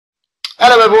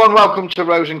Hello, everyone. Welcome to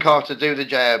Rose and Carter Do the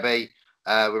JOB.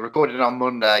 We're recording on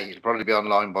Monday. It'll probably be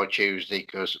online by Tuesday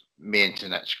because my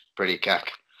internet's pretty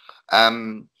cack.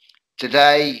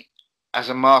 Today, as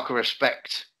a mark of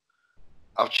respect,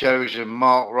 I've chosen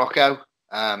Mark Rocco,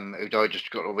 who died just a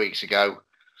couple of weeks ago.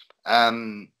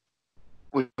 Was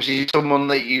he someone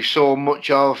that you saw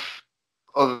much of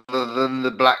other than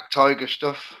the Black Tiger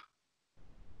stuff?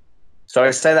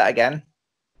 Sorry, say that again.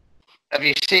 Have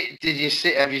you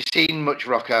seen much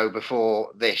Rocco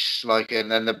before this, and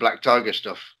then the Black Tiger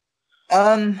stuff?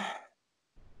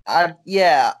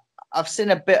 Yeah, I've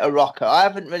seen a bit of Rocco. I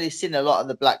haven't really seen a lot of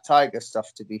the Black Tiger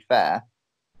stuff, to be fair.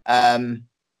 I've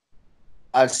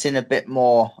seen a bit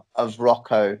more of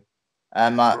Rocco.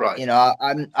 Right.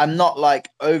 I'm not like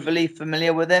overly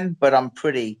familiar with him, but I'm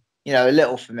pretty, a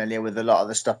little familiar with a lot of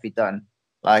the stuff he'd done,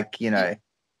 in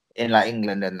like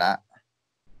England and that.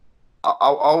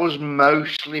 I was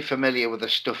mostly familiar with the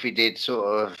stuff he did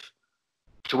sort of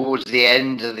towards the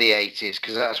end of the 80s,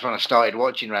 because that's when I started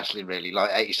watching wrestling, really,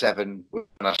 like 87 when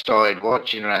I started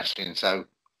watching wrestling. So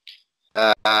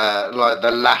like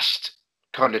the last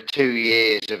kind of 2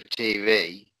 years of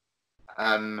TV,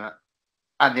 and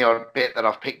the odd bit that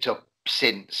I've picked up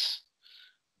since.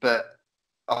 But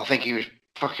I think he was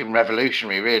fucking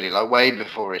revolutionary, really, like way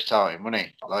before his time, wasn't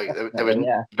he? Like there was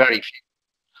very few.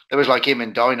 There was like him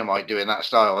and Dynamite doing that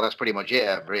style. That's pretty much it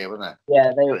over here, wasn't it?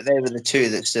 Yeah, they were the two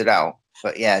that stood out.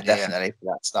 But yeah, definitely for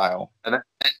that style. And then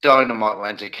Dynamite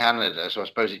went to Canada, so I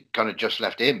suppose it kind of just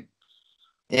left him.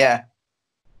 Yeah,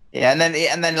 and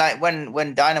then like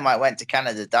when Dynamite went to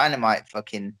Canada, Dynamite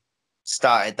fucking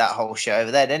started that whole show over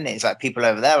there, didn't it? It's like people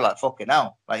over there were like, fucking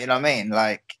hell, like, you know what I mean?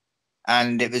 Like,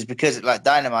 and it was because like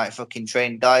Dynamite fucking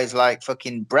trained guys like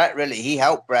fucking Brett. Really, he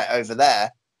helped Brett over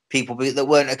there. People that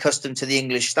weren't accustomed to the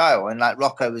English style, and like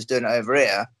Rocco was doing it over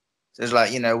here. So it's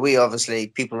like, we obviously,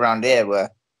 people around here were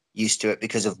used to it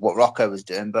because of what Rocco was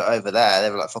doing, but over there they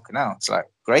were like, fucking hell, it's like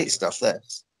great stuff.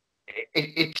 This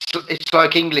it's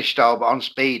like English style but on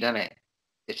speed, isn't it?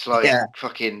 It's like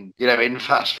fucking, in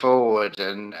fast forward,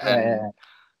 and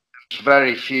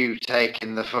very few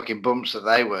taking the fucking bumps that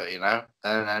they were,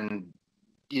 and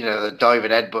the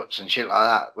diving headbutts and shit like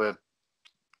that were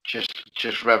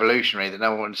just revolutionary that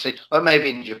no one had seen. Well,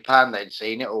 maybe in Japan they'd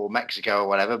seen it, or Mexico or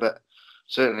whatever, but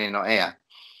certainly not here.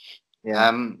 Yeah.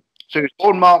 So he was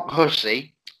born Mark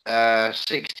Hussey,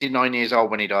 69 years old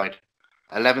when he died.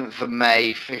 11th of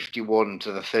May, 51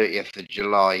 to the 30th of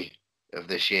July of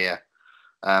this year.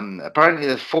 Apparently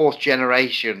the fourth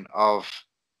generation of,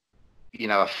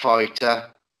 a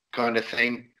fighter kind of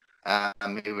thing.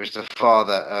 He was the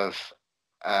father of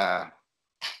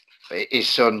his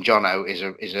son Jono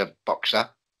is a boxer,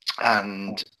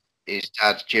 and his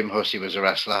dad Jim Hussey was a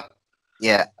wrestler.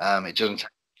 Yeah. It doesn't take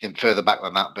him further back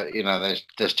than that, but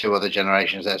there's two other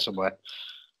generations there somewhere.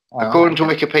 According to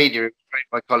Wikipedia, it was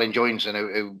trained by Colin Joynson,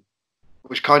 who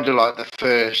was kind of like the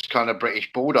first kind of British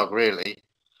bulldog, really.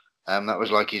 That was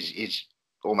like his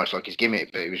almost like his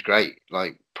gimmick, but he was great,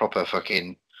 like proper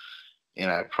fucking,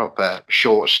 proper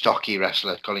short, stocky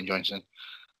wrestler, Colin Joynson.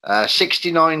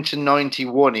 69 to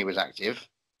 91 he was active,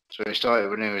 so he started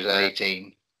when he was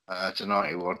 18 to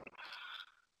 91.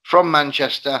 From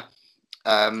Manchester,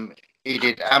 he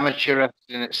did amateur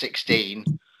wrestling at 16,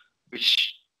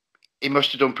 which he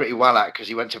must have done pretty well at, because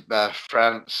he went to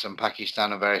France and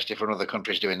Pakistan and various different other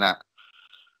countries doing that.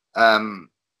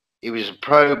 He was a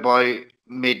pro by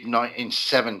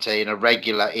mid-1970 and a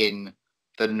regular in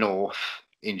the North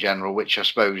in general, which I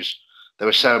suppose there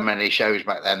were so many shows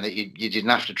back then that you didn't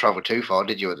have to travel too far,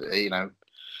 did you?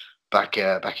 Back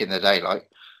in the day, like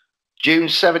June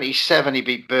 77, he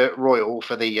beat Burt Royal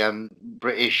for the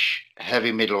British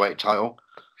heavy middleweight title.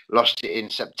 Lost it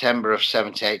in September of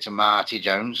 78 to Marty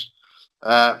Jones.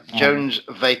 Jones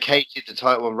vacated the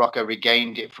title when Rocco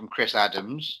regained it from Chris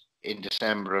Adams in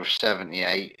December of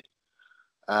 78.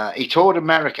 He toured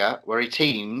America, where he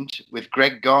teamed with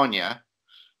Greg Gagne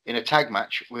in a tag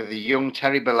match with the young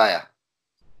Terry Bollea.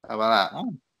 How about that?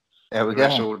 Oh, there we go.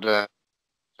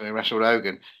 He wrestled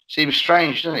Hogan. Seems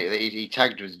strange, doesn't it, that he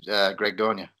tagged with Greg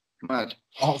Gagne? Mad.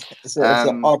 It's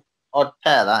an odd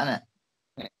pair, that, isn't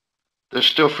it? The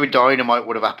stuff with Dynamite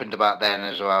would have happened about then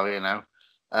as well,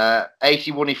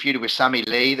 81, he feuded with Sammy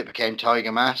Lee, that became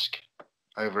Tiger Mask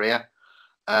over here.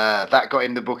 That got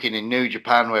him the booking in New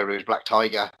Japan, where he was Black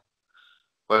Tiger,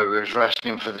 where he was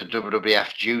wrestling for the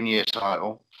WWF Junior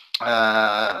title.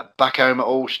 Back home at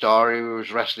All Star, he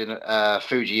was wrestling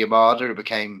Fuji Yamada, who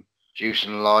became Juice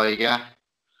and Liger.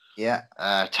 Yeah.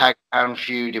 Tag Town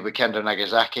feuded with Kendo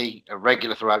Nagasaki, a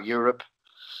regular throughout Europe.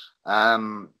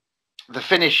 The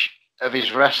finish of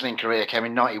his wrestling career came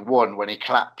in '91 when he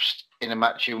collapsed in a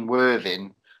match in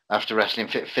Worthing after wrestling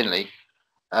Fit Finlay.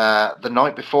 The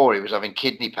night before, he was having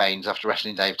kidney pains after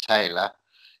wrestling Dave Taylor.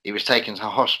 He was taken to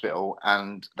hospital,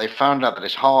 and they found out that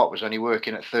his heart was only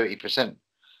working at 30%.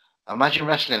 Imagine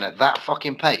wrestling at that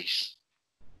fucking pace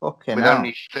Fucking with hell.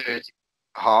 only 30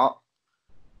 heart.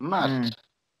 Mad.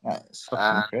 That's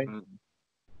fucking crazy.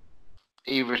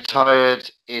 He retired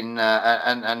in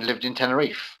and lived in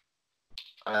Tenerife,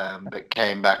 but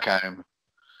came back home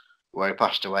where he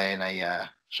passed away in a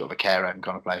sort of a care home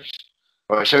kind of place.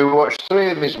 Right, so we watched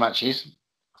 3 of his matches.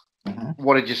 Mm-hmm.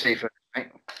 What did you see first, mate?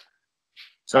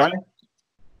 Sorry?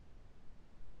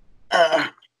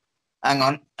 Hang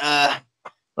on. Right,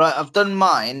 I've done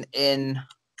mine in...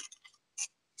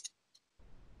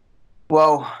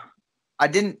 Well, I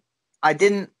didn't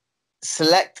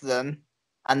select them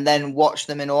and then watch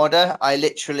them in order. I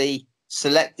literally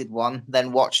selected one,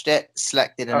 then watched it,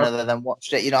 selected another, then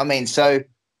watched it. You know what I mean? So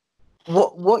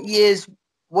what years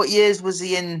was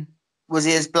he in? Was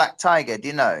he as Black Tiger? Do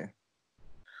you know?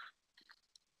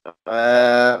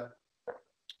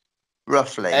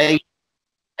 Roughly.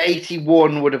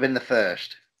 81 would have been the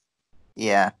first.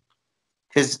 Yeah.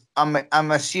 Because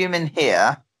I'm assuming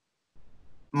here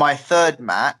my third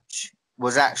match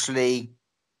was actually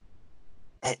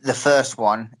the first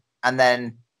one, and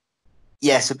then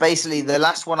so basically the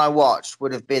last one I watched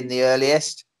would have been the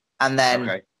earliest, and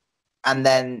then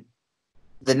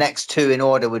the next 2 in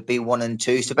order would be 1 and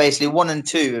 2. So basically 1 and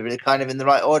 2 are kind of in the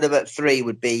right order, but 3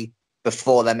 would be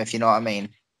before them, if you know what I mean.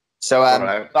 So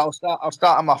right. but I'll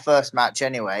start on my first match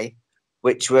anyway,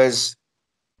 which was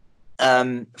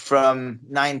from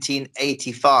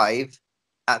 1985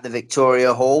 at the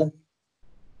Victoria Hall.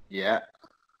 Yeah.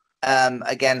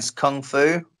 Against Kung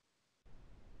Fu.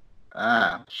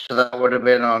 So that would have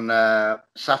been on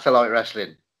Satellite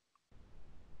Wrestling.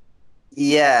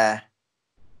 Yeah.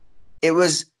 It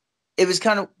was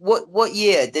kind of what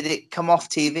year did it come off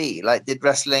TV? Like, did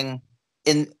wrestling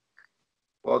in?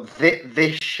 Well,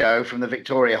 this show from the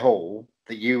Victoria Hall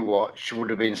that you watched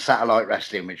would have been Satellite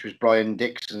Wrestling, which was Brian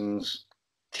Dixon's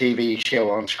TV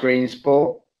show on Screen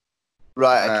Sport.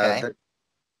 Right. Okay.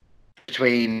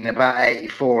 Between about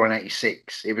 84 and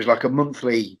 86, it was like a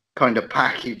monthly kind of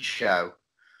package show.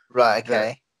 Right.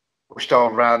 Okay.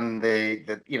 Star ran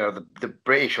the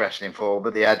British wrestling for,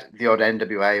 but they had the odd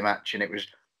NWA match, and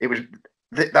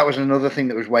that was another thing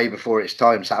that was way before its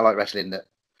time. Satellite wrestling that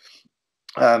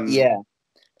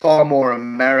far more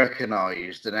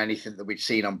Americanized than anything that we'd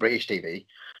seen on British TV.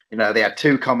 You know, they had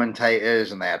 2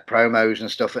 commentators and they had promos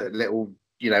and stuff at a little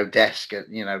desk at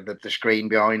the screen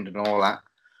behind and all that.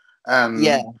 I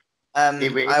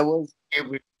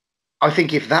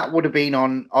think if that would have been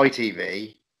on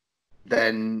ITV,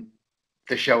 then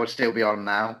the show would still be on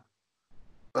now.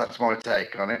 That's my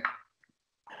take on it.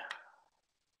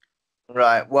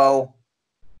 Right. Well,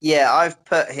 yeah, I've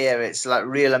put here it's like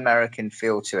real American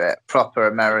feel to it, proper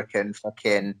American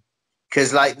fucking.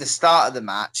 Because like the start of the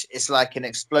match, it's like an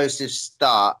explosive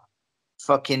start,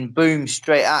 fucking boom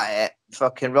straight at it,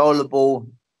 fucking rollerball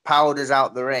powders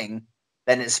out the ring.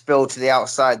 Then it's spilled to the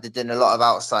outside. They're doing a lot of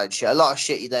outside shit, a lot of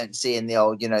shit you don't see in the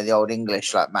old, the old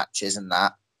English like matches and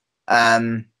that.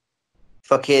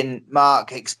 Fucking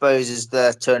Mark exposes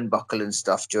the turnbuckle and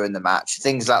stuff during the match,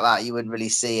 things like that you wouldn't really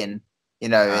see in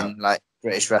in like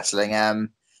British wrestling. It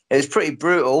was pretty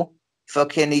brutal.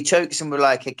 Fucking, he chokes him with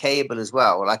like a cable as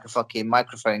well, like a fucking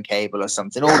microphone cable or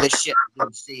something. All this shit you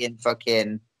don't see in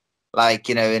fucking like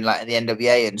in like the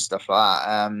NWA and stuff like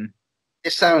that.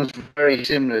 It sounds very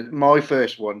similar. My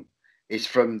first one is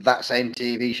from that same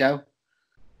TV show,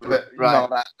 but not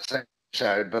that same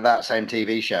episode, but that same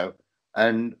TV show,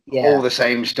 and all the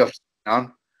same stuff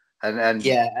on. And I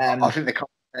think the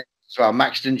commentators as well,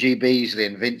 Maxton G. Beasley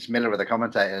and Vince Miller are the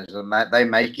commentators, and they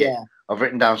make it. I've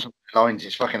written down some lines.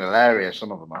 It's fucking hilarious.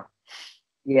 Some of them are.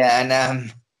 Yeah,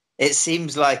 and it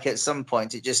seems like at some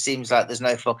point it just seems like there's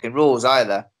no fucking rules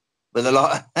either, with a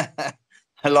lot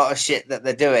of shit that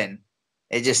they're doing.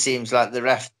 It just seems like the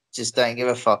ref just don't give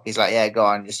a fuck. He's like, yeah, go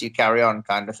on, just you carry on,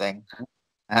 kind of thing.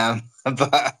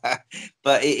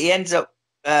 But he ends up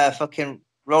fucking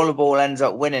Rollerball ends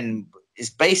up winning. It's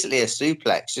basically a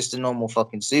suplex, just a normal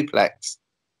fucking suplex.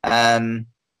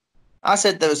 I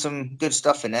said there was some good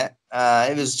stuff in it.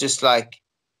 It was just like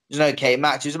it was an okay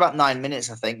match. It was about 9 minutes,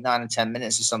 I think, 9 or 10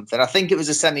 minutes or something. I think it was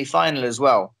a semi-final as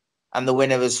well, and the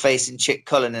winner was facing Chick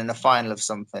Cullen in a final of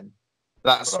something.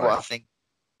 That's what I think.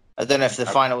 I don't know if the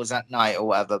final was that night or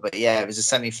whatever, but yeah, it was a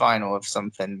semi-final of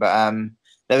something. But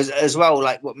there was as well,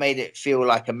 like what made it feel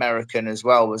like American as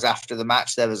well was after the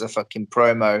match there was a fucking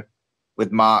promo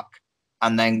with Mark,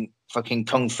 and then fucking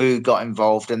kung fu got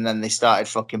involved, and then they started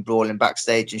fucking brawling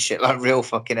backstage and shit, like real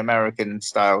fucking American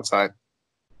style type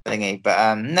thingy.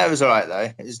 But no, it was alright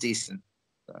though. It was decent.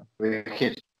 So.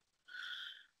 Wicked.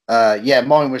 Yeah,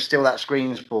 mine was still that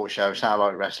Screen Sports show,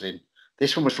 Satellite Wrestling.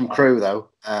 This one was from Crew though,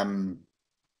 and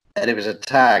it was a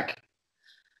tag: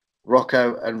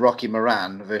 Rocco and Rocky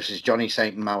Moran versus Johnny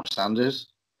Saint and Mal Sanders.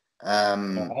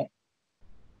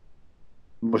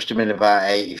 Must have been about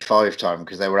 85 time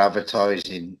because they were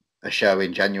advertising a show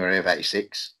in January of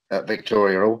 86 at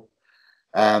Victoria Hall.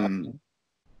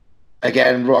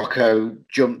 Again, Rocco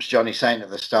jumps Johnny Saint at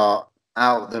the start,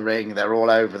 out of the ring. They're all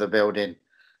over the building.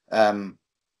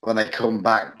 When they come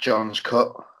back, John's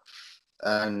cut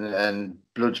and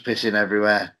blood's pissing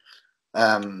everywhere.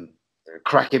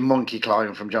 Cracking monkey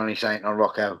climb from Johnny Saint on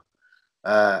Rocco.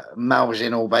 Mal's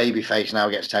in all babyface now,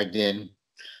 gets tagged in.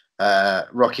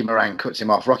 Rocky Moran cuts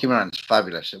him off. Rocky Moran's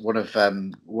fabulous. One of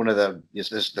the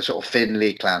sort of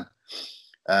Finley clan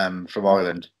from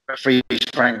Ireland. Freeze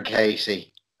Frank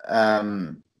Casey.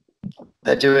 They're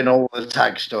doing all the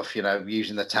tag stuff, you know,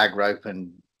 using the tag rope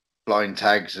and blind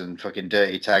tags and fucking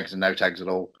dirty tags and no tags at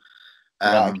all.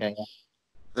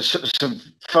 There's some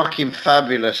fucking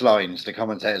fabulous lines. The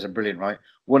commentators are brilliant, right?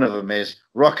 One of them is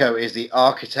Rocco is the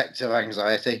architect of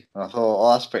anxiety. I thought,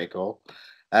 oh, that's pretty cool.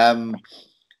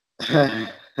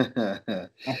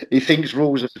 He thinks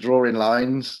rules of drawing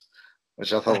lines,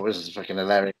 which I thought was fucking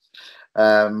hilarious.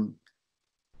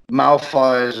 Mal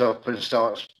fires up and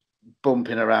starts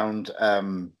bumping around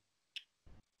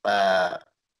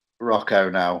Rocco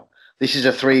now. This is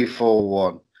a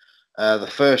 3-4-1. The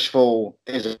first fall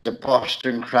is a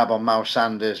Boston Crab on Mal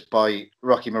Sanders by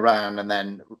Rocky Moran, and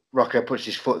then Rocco puts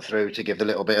his foot through to give the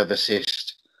little bit of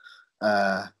assist.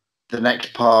 The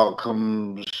next part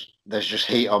comes, there's just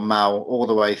heat on Mal all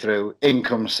the way through. In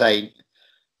comes Saint.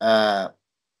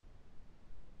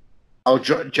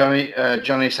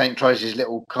 Johnny Saint tries his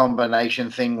little combination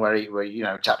thing where he you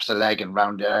know, taps the leg and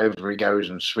round it over he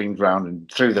goes and swings round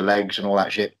and through the legs and all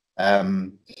that shit.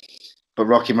 But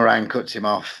Rocky Moran cuts him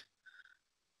off.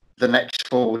 The next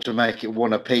fall to make it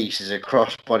one apiece is a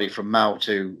crossbody from Mal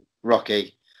to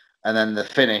Rocky, and then the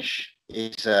finish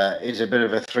is a bit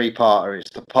of a three-parter. It's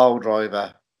the pole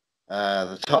driver,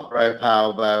 the top rope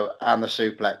elbow, and the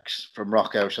suplex from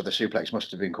Rocco. So the suplex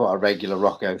must have been quite a regular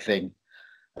Rocco thing.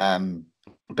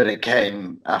 But it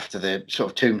came after the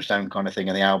sort of tombstone kind of thing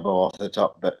and the elbow off the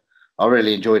top. But I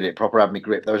really enjoyed it. Proper had me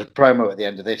grip. There was a promo at the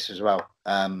end of this as well.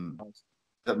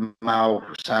 That Mal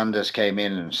Sanders came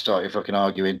in and started fucking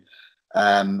arguing.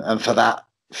 And for that,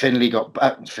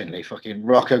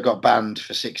 Rocco got banned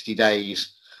for 60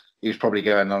 days. He was probably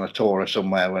going on a tour or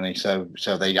somewhere when so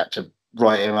they had to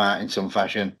write him out in some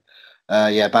fashion.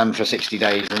 Banned for 60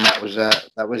 days, and that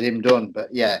was him done.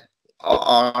 But yeah,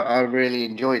 I really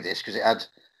enjoyed this because it had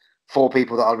 4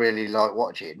 people that I really like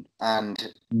watching,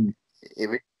 and it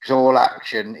was all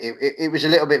action. It was a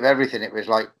little bit of everything. It was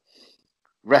like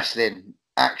wrestling,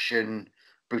 action,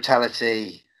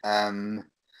 brutality.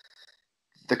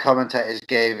 The commentators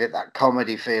gave it that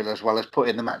comedy feel as well as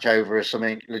putting the match over as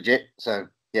something legit. So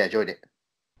yeah, enjoyed it.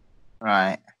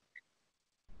 Right.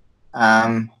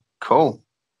 Cool.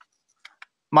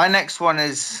 My next one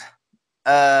is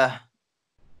from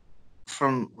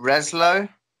Reslo.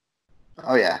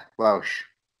 Oh yeah, Welsh.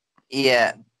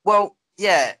 Yeah. Well,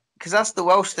 yeah, because that's the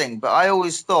Welsh thing. But I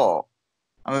always thought,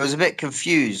 I was a bit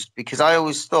confused because I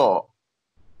always thought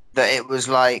that it was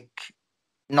like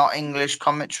not English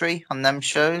commentary on them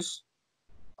shows.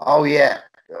 Oh yeah,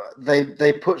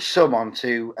 they put some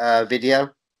onto video,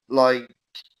 like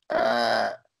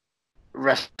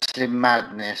Wrestling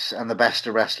Madness and the Best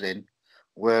of Wrestling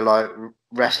were like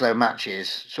wrestler matches,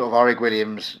 sort of Orig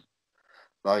Williams,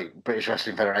 like British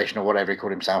Wrestling Federation or whatever he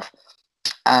called himself,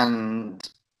 and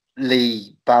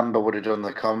Lee Bamber would have done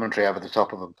the commentary over the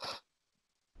top of them,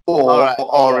 or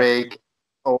Orig.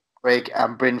 Orig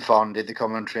and Bryn Fon did the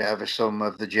commentary over some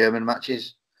of the German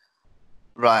matches.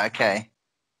 Right. Okay.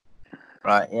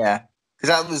 Right. Yeah.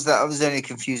 Because that was the only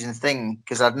confusing thing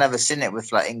because I'd never seen it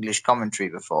with like English commentary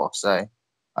before, so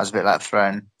I was a bit like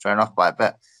thrown off by it.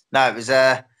 But no, it was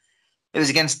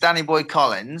against Danny Boy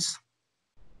Collins,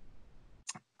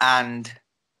 and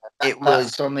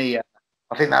was on the.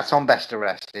 I think that's on Best of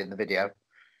Wrestling, the video.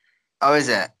 Oh, is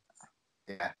it?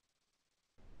 Yeah.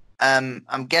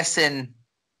 I'm guessing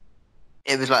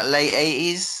it was like late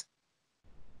 80s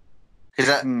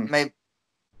because maybe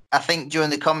I think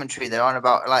during the commentary they're on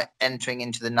about like entering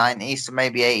into the 90s, so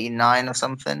maybe 89 or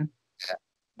something. Yeah,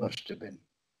 must have been.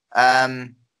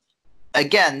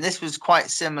 Again, this was quite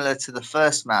similar to the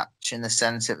first match in the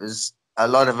sense it was a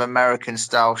lot of American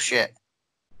style shit.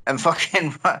 And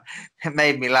fucking, it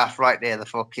made me laugh right near the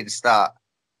fucking start.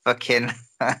 Fucking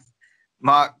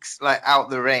Mark's like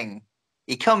out the ring.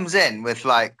 He comes in with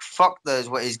like, fuck knows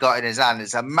what he's got in his hand.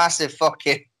 It's a massive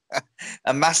fucking,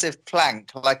 a massive plank,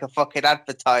 like a fucking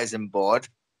advertising board.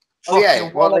 Oh yeah,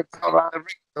 Fucking what wallet. they've got around the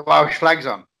ring, the Welsh flags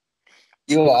on.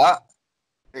 You what?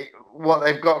 What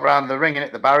they've got around the ring,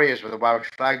 the barriers with the Welsh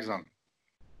flags on.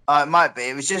 It might be.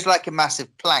 It was just like a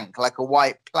massive plank, like a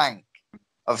white plank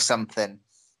of something.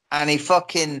 And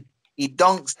he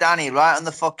donks Danny right on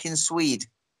the fucking Swede.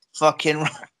 Fucking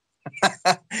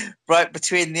right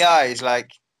between the eyes.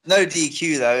 Like, no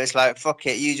DQ though. It's like, fuck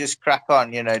it, you just crack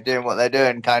on, doing what they're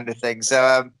doing kind of thing.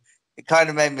 So it kind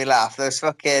of made me laugh. There's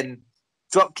fucking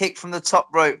drop kick from the top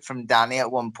rope from Danny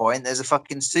at one point. There's a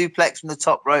fucking suplex from the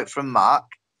top rope from Mark.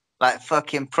 Like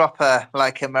fucking proper,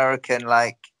 like American,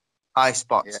 like high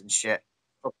spots and shit.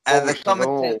 And the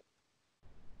commentator,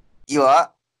 you are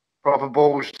proper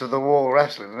balls to the wall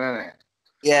wrestling, isn't it?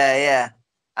 Yeah.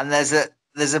 And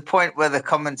there's a point where the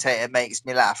commentator makes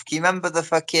me laugh. Can you remember the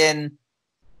fucking,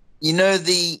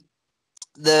 the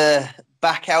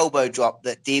back elbow drop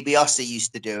that DiBiase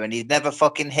used to do, and he'd never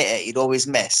fucking hit it. He'd always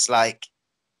miss, like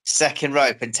second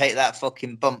rope and take that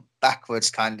fucking bump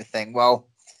backwards kind of thing. Well,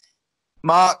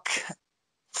 Mark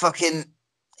fucking,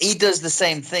 he does the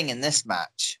same thing in this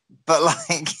match, but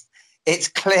like it's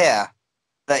clear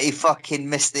that he fucking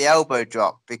missed the elbow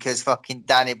drop because fucking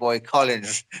Danny Boy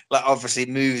Collins like obviously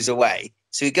moves away.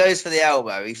 So he goes for the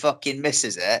elbow, he fucking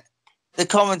misses it. The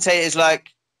commentator's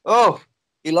like, oh,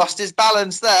 he lost his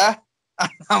balance there.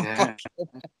 I'm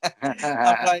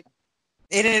like,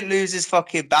 he didn't lose his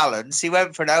fucking balance. He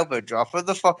went for an elbow drop. What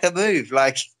the fuck a move?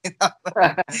 Like,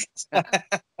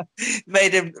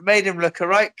 made him look a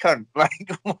right cunt. Like,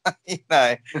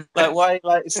 why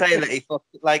like say that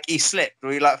he slipped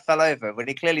or he like fell over when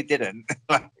he clearly didn't.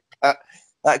 Like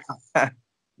that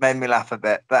made me laugh a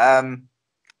bit. But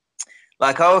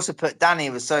like I also put Danny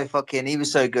was so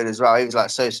good as well. He was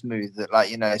like so smooth that like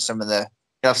some of the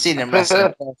I've seen him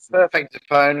wrestle. Perfect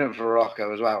opponent for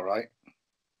Rocco as well, right?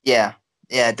 Yeah,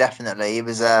 definitely. He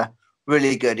was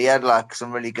really good. He had like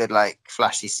some really good like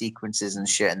flashy sequences and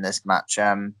shit in this match.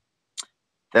 There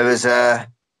was the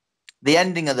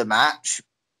ending of the match,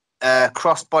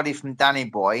 crossbody from Danny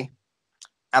Boy,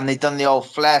 and they've done the old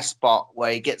flare spot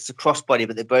where he gets the crossbody,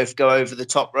 but they both go over the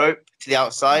top rope to the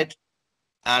outside.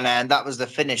 And then that was the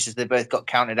finish as they both got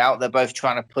counted out. They're both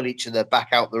trying to pull each other back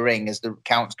out the ring as the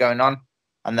count's going on.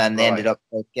 And then they ended up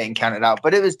getting counted out.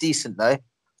 But it was decent, though.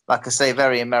 Like I say,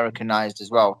 very Americanized as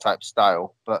well, type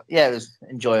style. But yeah, it was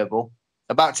enjoyable.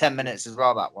 About 10 minutes as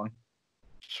well, that one.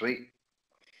 Sweet.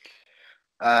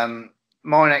 My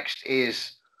next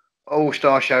is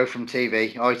All-Star Show from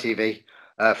ITV,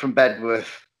 from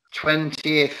Bedworth.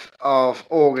 20th of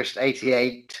August,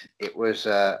 88. It was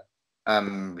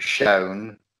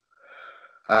shown.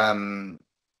 And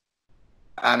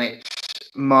it's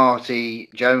Marty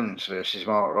Jones versus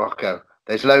Mark Rocco.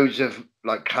 There's loads of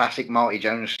like classic Marty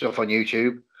Jones stuff on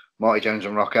YouTube, Marty Jones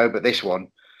and Rocco, but this one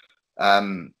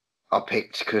I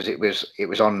picked because it was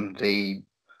on the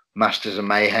Masters of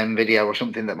Mayhem video or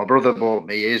something that my brother bought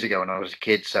me years ago when I was a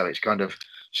kid, so it's kind of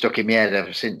stuck in my head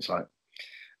ever since. Like,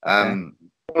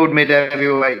 World Mid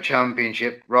Heavyweight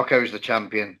Championship, Rocco's the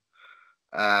champion.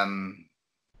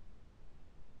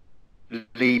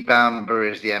 Lee Bamber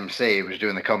is the MC. He was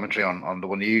doing the commentary on the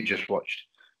one you just watched.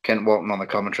 Kent Walton on the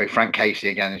commentary. Frank Casey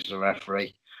again is the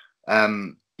referee.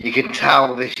 You can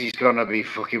tell this is gonna be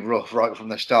fucking rough right from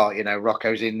the start.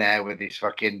 Rocco's in there with his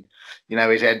fucking,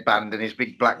 his headband and his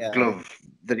big black glove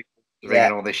that he's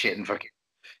ringing all this shit and fucking,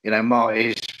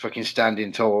 Marty's fucking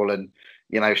standing tall and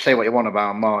say what you want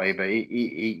about Marty, but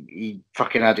he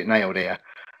fucking had it nailed here.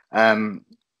 The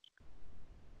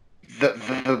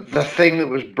thing that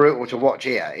was brutal to watch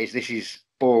here is this is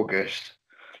August,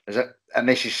 and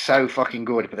this is so fucking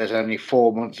good, but there's only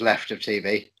 4 months left of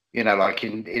TV. Like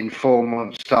in 4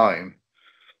 months' time,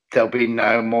 there'll be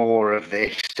no more of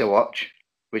this to watch,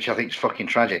 which I think is fucking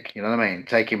tragic. You know what I mean?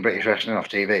 Taking British wrestling off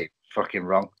TV, fucking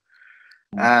wrong.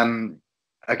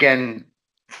 Again,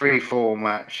 3-4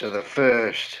 match. So the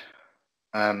first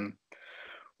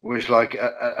was like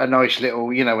a nice little,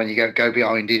 when you go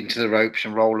behind into the ropes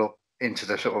and roll up into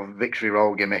the sort of victory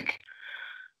roll gimmick.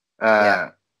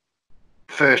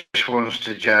 First one's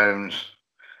to Jones.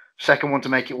 Second one to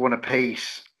make it one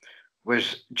apiece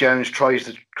was Jones tries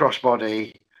the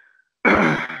crossbody,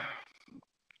 but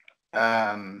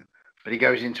he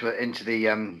goes into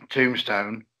the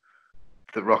tombstone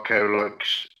that Rocco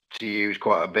likes to use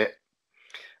quite a bit.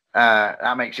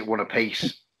 That makes it one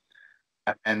apiece,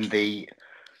 and the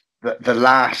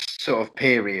last sort of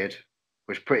period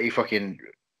was pretty fucking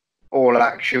all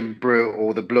action,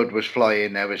 brutal. The blood was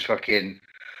flying. There was fucking,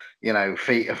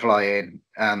 feet are flying.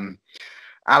 Hell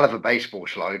of a baseball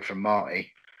slide from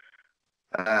Marty.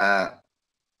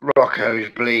 Rocco's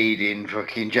bleeding.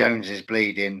 Fucking Jones is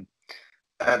bleeding.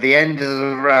 At the end of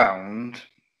the round,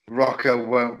 Rocco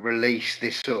won't release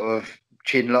this sort of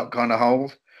chin lock kind of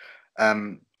hold.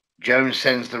 Jones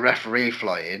sends the referee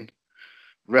flying.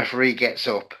 Referee gets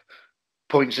up,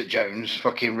 points at Jones,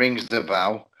 fucking rings the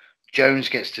bell. Jones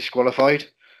gets disqualified.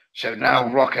 So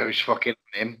now Rocco's fucking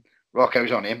on him.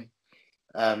 Rocco's on him.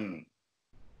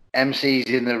 MC's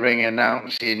in the ring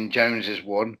announcing Jones has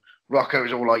won.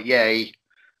 Rocco's all like, yay.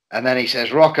 And then he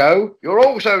says, Rocco, you're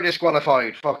also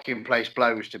disqualified. Fucking place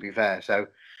blows, to be fair. So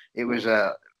it was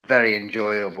very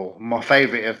enjoyable. My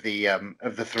favourite of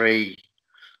the three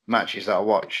matches that I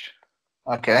watched.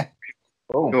 Okay.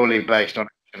 Cool. Purely based on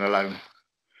action alone.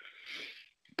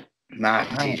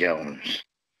 Marty Jones.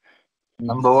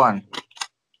 Number one.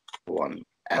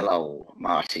 Hello,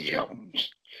 Marty Jones.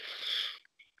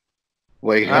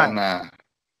 What are you got now?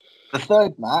 The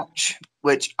third match,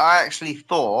 which I actually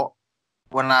thought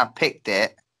when I picked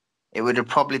it, it would have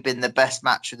probably been the best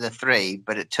match of the three,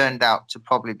 but it turned out to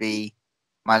probably be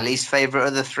my least favourite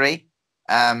of the three.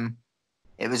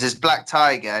 It was this Black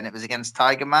Tiger, and it was against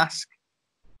Tiger Mask.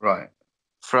 Right.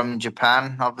 From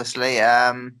Japan, obviously.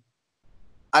 I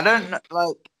don't know,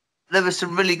 like, there was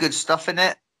some really good stuff in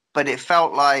it, but it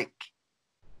felt like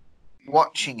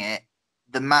watching it,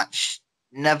 the match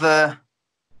never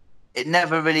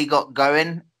really got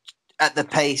going at the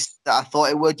pace that I thought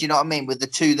it would. You know what I mean? With the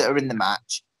two that are in the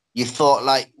match, you thought,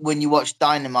 like, when you watch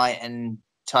Dynamite and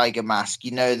Tiger Mask,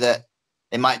 you know that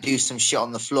they might do some shit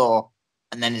on the floor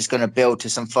and then it's going to build to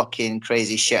some fucking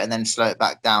crazy shit and then slow it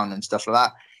back down and stuff like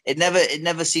that. It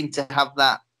never seemed to have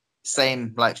that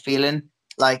same, like, feeling.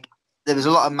 Like, there was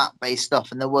a lot of map-based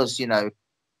stuff, and there was, a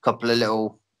couple of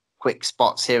little quick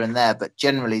spots here and there, but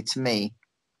generally, to me,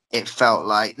 it felt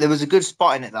like there was a good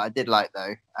spot in it that I did like,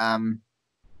 though.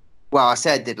 Well, I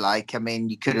said I did like. I mean,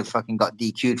 you could have fucking got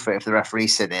DQ'd for it if the referee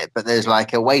said it, but there's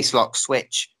like a waistlock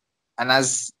switch, and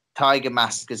as Tiger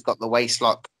Mask has got the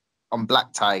waistlock on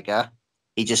Black Tiger,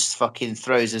 he just fucking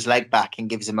throws his leg back and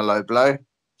gives him a low blow.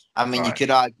 I mean,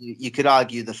 right. You could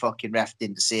argue the fucking ref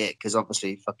didn't see it because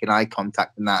obviously fucking eye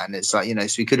contact and that, and it's like,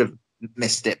 so he could have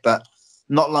missed it. But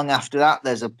not long after that,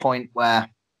 there's a point where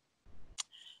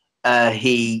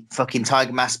he fucking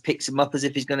Tiger Mask picks him up as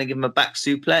if he's going to give him a back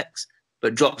suplex,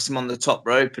 but drops him on the top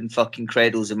rope and fucking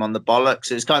cradles him on the bollocks.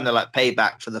 So it's kind of like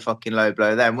payback for the fucking low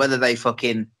blow there. And whether they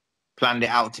fucking planned it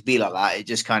out to be like that, it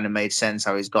just kind of made sense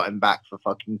how he's got him back for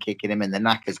fucking kicking him in the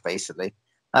knackers, basically.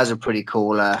 That was a pretty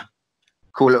cool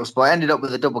little spot. I ended up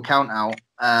with a double count out.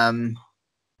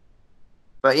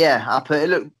 But yeah, I put it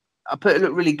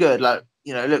looked really good. Like,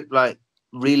 it looked like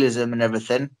realism and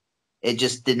everything. It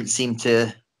just didn't seem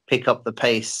to pick up the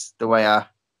pace the way I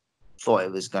thought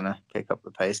it was gonna pick up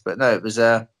the pace. But no, it was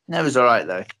all right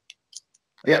though.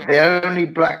 Yeah, the only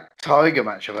Black Tiger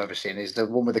match I've ever seen is the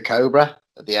one with the Cobra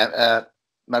at the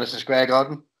Madison Square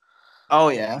Garden. Oh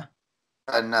yeah.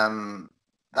 And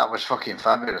that was fucking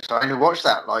fabulous. I only watched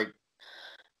that like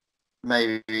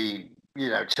maybe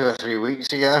 2 or 3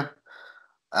 weeks ago.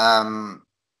 And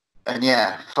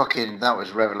yeah, fucking that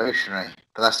was revolutionary.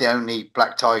 But that's the only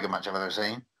Black Tiger match I've ever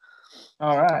seen.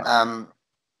 All right.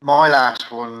 My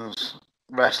last one's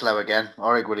Wrestler again,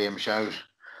 Orig Williams shows,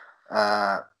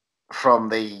 from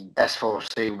the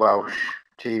S4C Welsh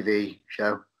TV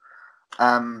show.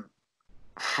 I'm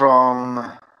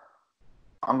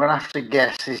gonna have to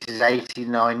guess this is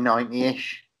 89,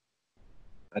 90-ish.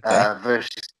 Okay. Versus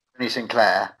Tony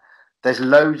Sinclair. There's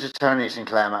loads of Tony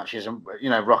Sinclair matches, and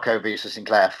Rocco versus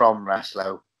Sinclair from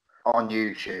Wrestler on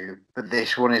YouTube. But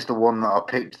this one is the one that I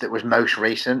picked that was most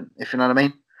recent, if you know what I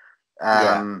mean.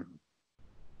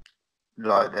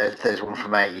 Like there's one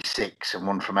from 86 and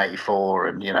one from 84,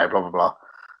 and blah blah blah.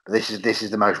 But this is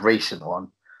the most recent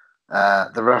one.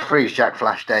 The referee is Jack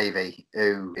Flash Davey,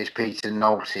 who is Peter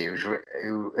Nolte,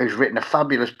 who's written a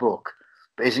fabulous book,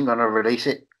 but isn't going to release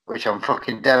it, which I'm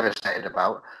fucking devastated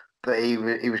about. But he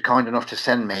was kind enough to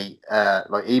send me,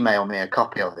 email me a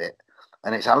copy of it,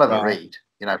 and it's hell of a read.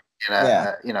 A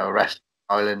wrestler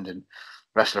Ireland and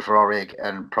wrestler for Orig,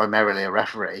 and primarily a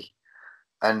referee,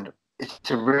 and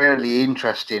it's a really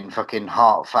interesting, fucking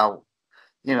heartfelt.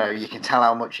 You can tell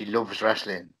how much he loves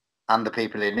wrestling and the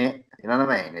people in it. You know what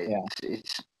I mean?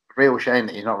 It's a real shame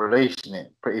that he's not releasing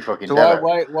it. Pretty fucking. So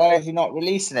why is he not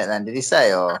releasing it then? Did he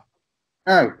say or?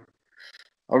 No,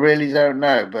 I really don't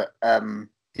know. But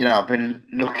I've been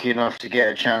lucky enough to get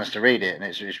a chance to read it, and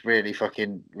it's really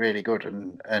fucking really good.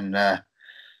 And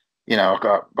you know,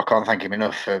 I can't thank him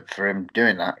enough for him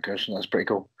doing that, because that's pretty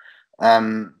cool.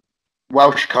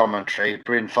 Welsh commentary,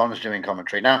 Bryn Fonn's doing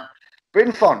commentary now.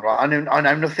 Bryn Fonn, right? I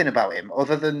know nothing about him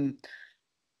other than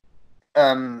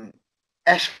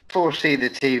S4C, the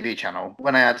TV channel.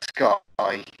 When I had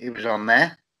Sky, he was on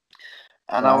there,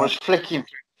 and I was flicking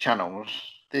through channels.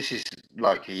 This is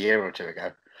like a year or two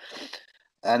ago,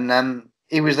 and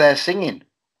he was there singing.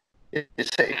 It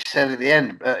said at the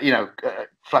end,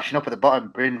 flashing up at the bottom,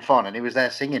 Bryn Fonn, and he was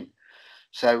there singing.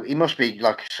 So he must be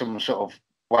like some sort of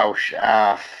Welsh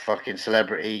fucking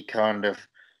celebrity kind of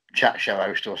chat show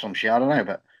host or some shit. I don't know,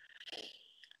 but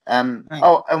and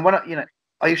when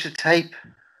I used to tape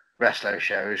wrestler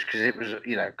shows because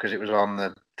it was on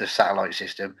the satellite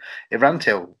system. It ran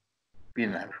till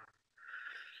mid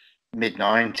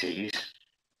 90s,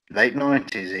 late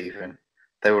 90s even.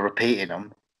 They were repeating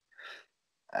them.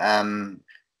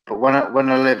 But when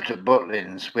I lived at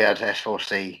Butlins, we had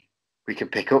S4C we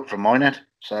could pick up from Minehead.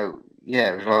 So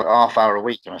yeah, it was like half-hour a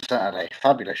week on a Saturday.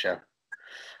 Fabulous show.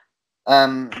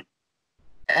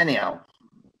 Anyhow,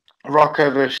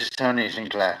 Rocco versus Tony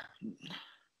Sinclair.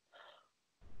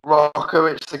 Rocco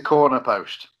hits the corner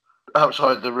post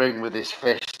outside the ring with his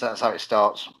fist. That's how it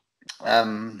starts.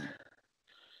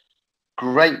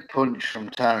 Great punch from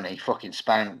Tony. Fucking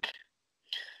spank.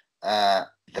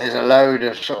 There's a load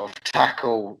of sort of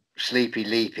tackle, sleepy,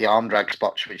 leapy arm drag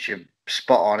spots, which are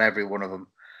spot on every one of them.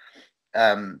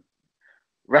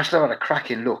 Wrestler had a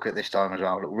cracking look at this time as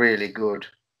well. Looked really good.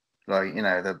 Like,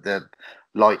 the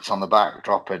lights on the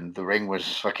backdrop and the ring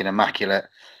was fucking immaculate.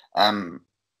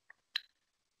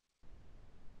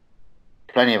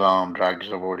 Plenty of arm drags,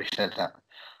 I've already said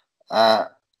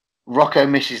that. Rocco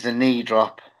misses the knee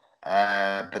drop,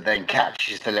 but then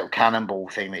catches the little cannonball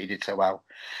thing that he did so well.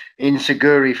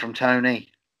 Inseguri from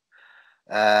Tony.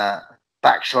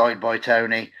 Backslide by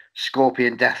Tony.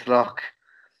 Scorpion Deathlock.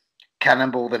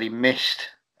 Cannonball that he missed.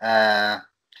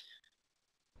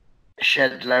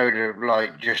 Shed load of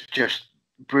like just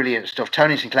brilliant stuff.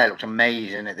 Tony Sinclair looked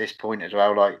amazing at this point as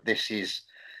well. Like, this is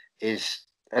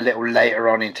a little later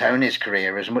on in Tony's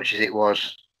career as much as it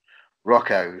was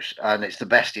Rocco's, and it's the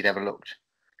best he'd ever looked.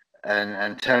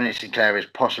 And Tony Sinclair is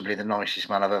possibly the nicest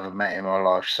man I've ever met in my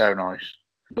life. So nice.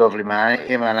 Lovely man.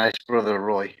 Him and his brother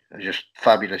Roy are just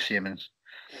fabulous humans.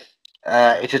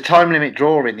 It's a time limit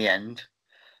draw in the end.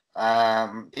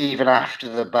 Even after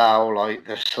the bell, like,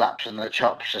 the slaps and the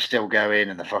chops are still going,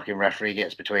 and the fucking referee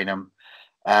gets between them.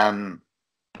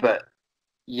 But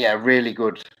yeah, really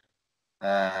good.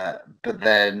 But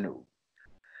then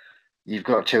you've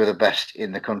got two of the best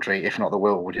in the country, if not the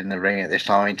world, in the ring at this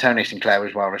time. I mean, Tony Sinclair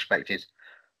was well respected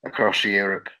across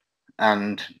Europe,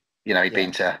 and he'd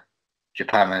been to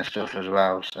Japan and stuff as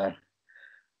well. So,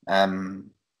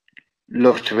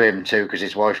 love to him too, because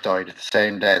his wife died the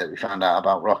same day that we found out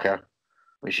about Rocco,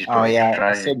 which is pretty tragic.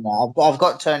 I've seen that. I've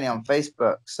got Tony on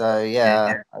Facebook, so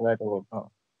yeah. I read all about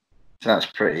it. So that's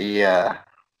pretty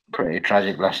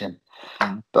tragic, bless him.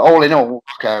 But all in all,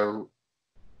 Rocco,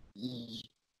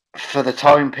 for the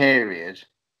time period,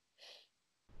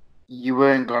 you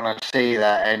weren't gonna see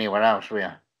that anywhere else, were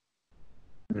you?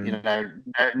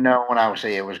 No one else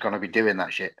here was gonna be doing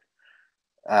that shit.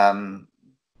 And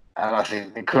I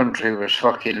think the country was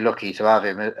fucking lucky to have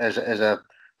him as a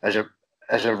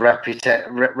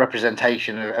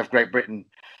representation of Great Britain,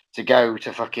 to go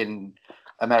to fucking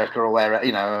America or where,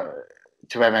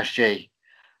 to MSG,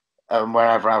 and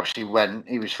wherever else he went,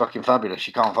 he was fucking fabulous.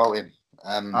 You can't fault him.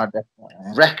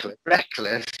 Definitely.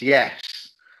 Reckless, yes.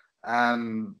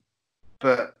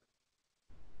 But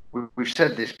we've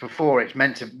said this before. It's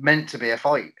meant to be a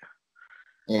fight.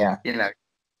 Yeah. It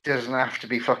doesn't have to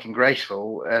be fucking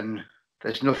graceful, and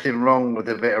there's nothing wrong with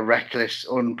a bit of reckless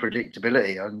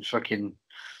unpredictability. And fucking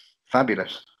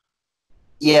fabulous.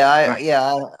 Yeah,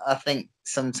 I think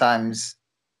sometimes,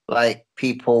 like,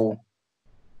 people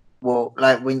will,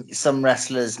 like, when some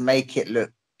wrestlers make it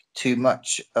look too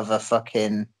much of a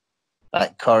fucking,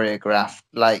 like, choreograph,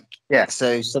 like, yeah.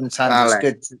 So sometimes it's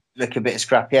good to look a bit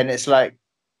scrappy, and it's like,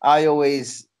 I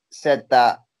always said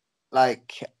that,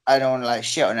 like, I don't want to, like,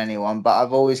 shit on anyone, but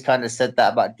I've always kind of said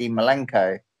that about Dean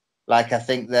Malenko. Like, I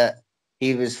think that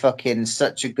he was fucking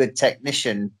such a good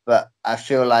technician, but I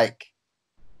feel like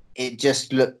it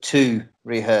just looked too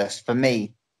rehearsed for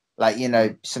me. Like,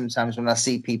 sometimes when I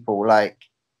see people, like,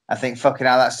 I think, fucking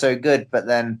hell, that's so good, but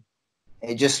then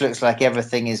it just looks like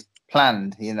everything is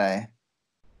planned,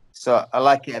 So I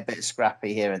like it a bit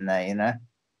scrappy here and there, Yeah,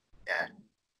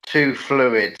 too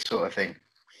fluid sort of thing.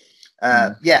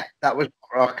 Yeah, that was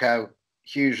Rocco.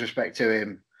 Huge respect to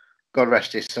him. God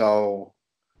rest his soul.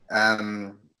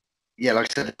 Yeah,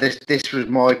 like I said, this was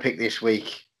my pick this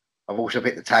week I've also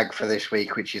picked the tag for this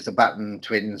week, which is the Batten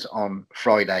Twins on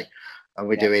Friday, and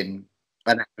we're doing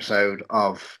an episode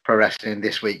of Pro Wrestling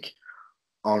this week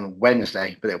on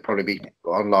Wednesday, but it'll probably be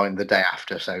online the day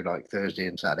after, so like Thursday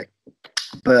and Saturday.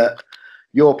 But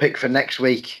your pick for next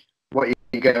week, what are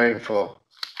you going for?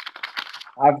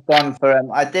 I've gone for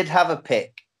I did have a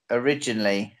pick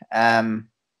originally,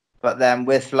 but then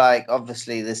with like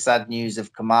obviously the sad news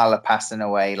of Kamala passing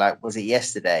away, like was it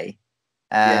yesterday?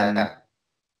 Yeah.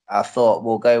 I thought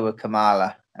we'll go with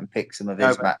Kamala and pick some of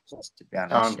his matches, to be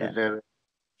honest. Do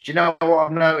you know what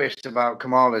I've noticed about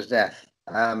Kamala's death?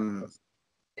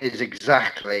 Is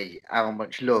exactly how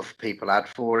much love people had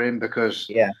for him, because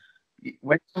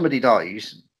when somebody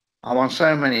dies, I'm on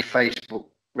so many Facebook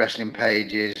wrestling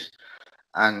pages,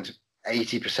 and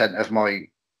 80% of my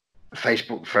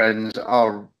Facebook friends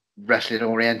are wrestling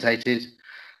orientated.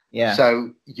 Yeah.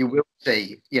 So you will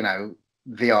see, you know,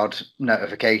 the odd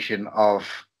notification of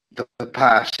the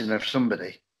passing of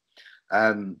somebody.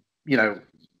 You know,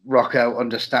 Rocco,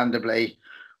 understandably,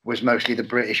 was mostly the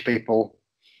British people,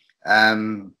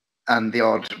 and the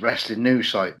odd wrestling news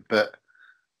site. But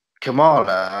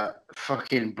Kamala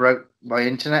fucking broke my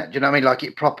internet. Do you know what I mean? Like,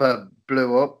 it proper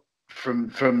blew up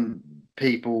from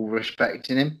people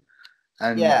respecting him.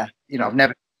 And, you know, I've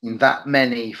never seen that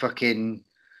many fucking,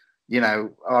 you know,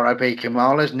 R.I.P.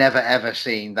 Kamala's. Never, ever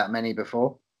seen that many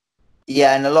before.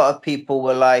 Yeah, and a lot of people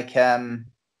were like,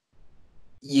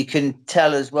 you can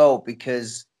tell as well,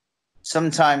 because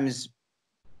sometimes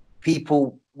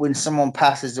people, when someone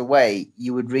passes away,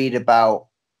 you would read about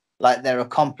like their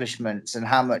accomplishments and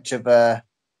how much of a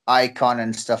icon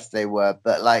and stuff they were.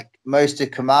 But like most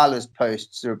of Kamala's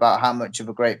posts are about how much of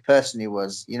a great person he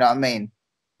was. You know what I mean?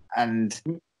 And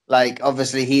like,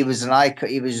 obviously he was an icon.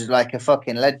 He was like a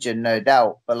fucking legend, no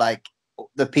doubt. But like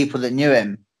the people that knew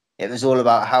him, it was all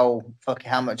about how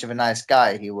much of a nice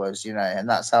guy he was, you know. And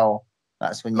that's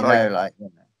when you know, like,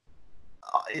 you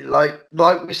know,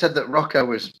 like we said that Rocco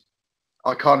was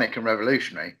iconic and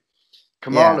revolutionary.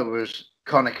 Kamala was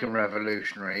iconic and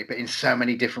revolutionary, but in so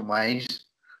many different ways.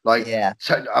 Like,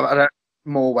 so I don't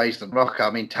more ways than Rocco.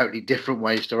 I mean, totally different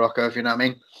ways to Rocco, if you know what I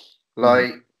mean.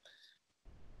 Like,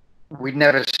 we'd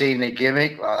never seen a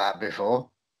gimmick like that before,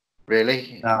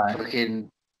 really.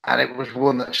 Fucking, and it was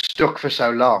one that stuck for so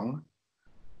long.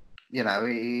 You know,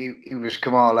 he was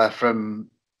Kamala from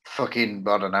fucking,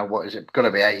 I don't know, what is it? Got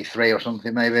to be 83 or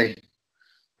something, maybe.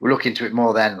 We'll look into it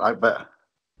more then, like, but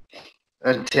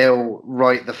until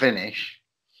right the finish,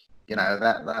 you know,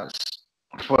 that's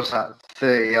what's that,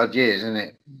 30 odd years, isn't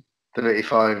it?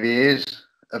 35 years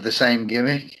of the same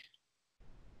gimmick.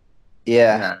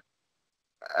 Yeah. You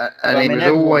know, and he was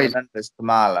always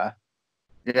Kamala.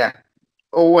 Yeah,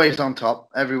 always on top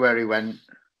everywhere he went,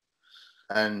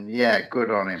 and yeah, good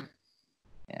on him.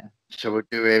 Yeah. So we'll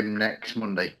do him next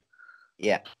Monday.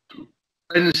 Yeah.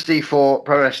 Wednesday for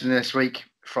Pro Wrestling this week.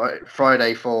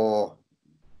 Friday for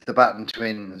the Batten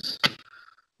Twins.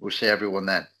 We'll see everyone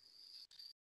then.